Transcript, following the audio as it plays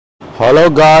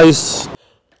Hello guys,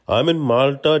 I'm in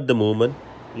Malta at the moment.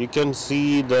 You can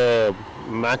see the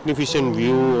magnificent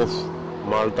view of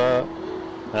Malta,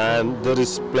 and there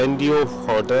is plenty of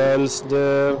hotels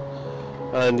there,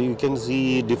 and you can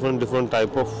see different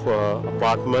type of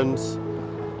apartments,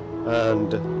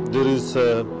 and there is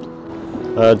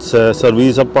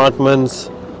service apartments.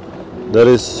 There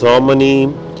is so many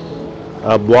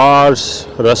bars,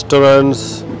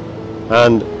 restaurants,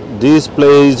 and this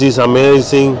place is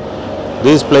amazing.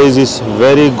 This place is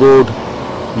very good.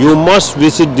 You must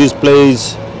visit this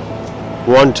place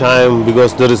one time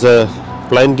because there is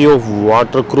plenty of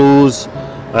water cruise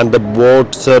and the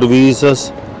boat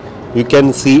services. You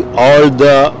can see all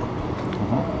the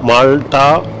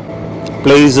Malta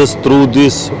places through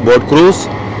this boat cruise,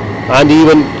 and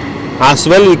even as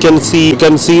well you can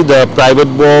see the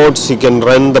private boats. You can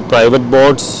rent the private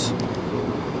boats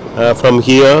from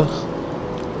here.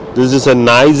 This is a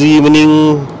nice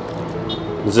evening.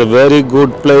 It's a very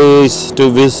good place to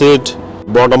visit.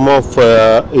 Bottom of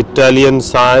Italian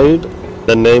side.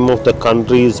 The name of the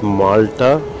country is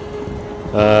Malta.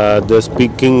 They're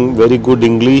speaking very good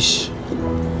English.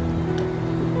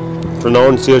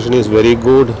 Pronunciation is very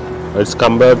good. It's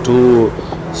compared to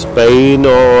Spain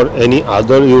or any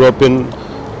other European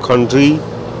country.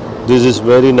 This is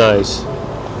very nice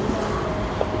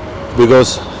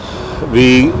because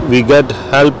we get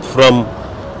help from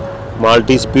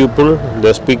Maltese people.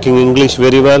 They're speaking English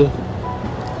very well.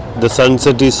 The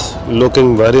sunset is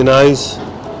looking very nice.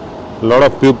 A lot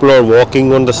of people are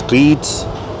walking on the streets.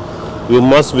 You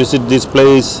must visit this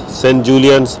place, St.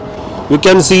 Julian's. You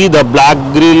can see the Black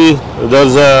Grill.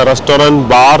 There's a restaurant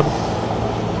bar.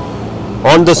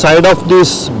 On the side of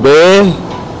this bay,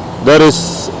 there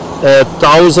is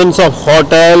thousands of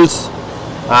hotels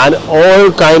and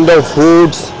all kind of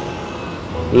foods,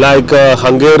 like a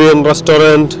Hungarian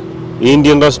restaurant,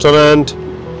 Indian restaurant,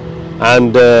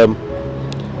 and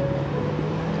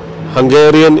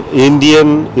Hungarian,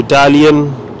 Indian,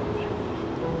 Italian,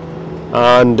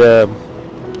 and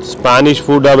Spanish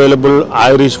food available,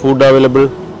 Irish food available.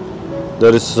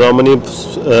 There is so many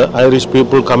Irish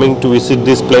people coming to visit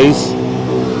this place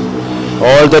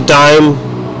all the time.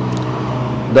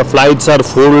 The flights are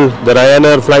full. The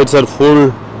Ryanair flights are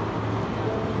full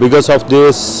because of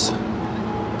this.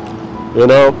 You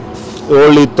know,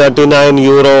 only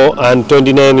 €39 and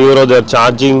 €29 they are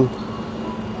charging,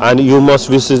 and you must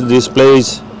visit this place.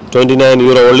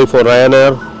 €29 only for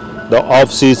Ryanair. The off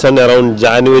season around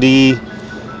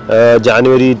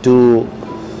January to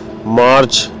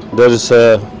March, there is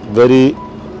a very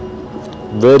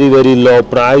low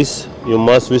price. You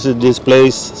must visit this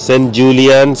place, St.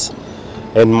 Julian's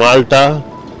in Malta,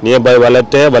 nearby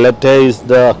Valletta. Valletta is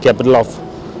the capital of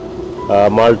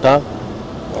Malta.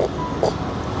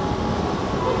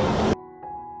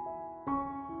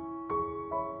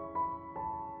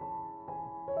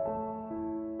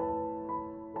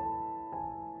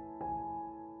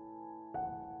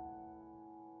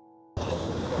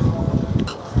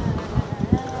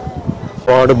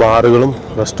 ഒരുപാട് ബാറുകളും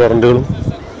റെസ്റ്റോറൻറ്റുകളും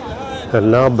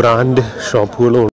എല്ലാ brand ഷോപ്പുകളും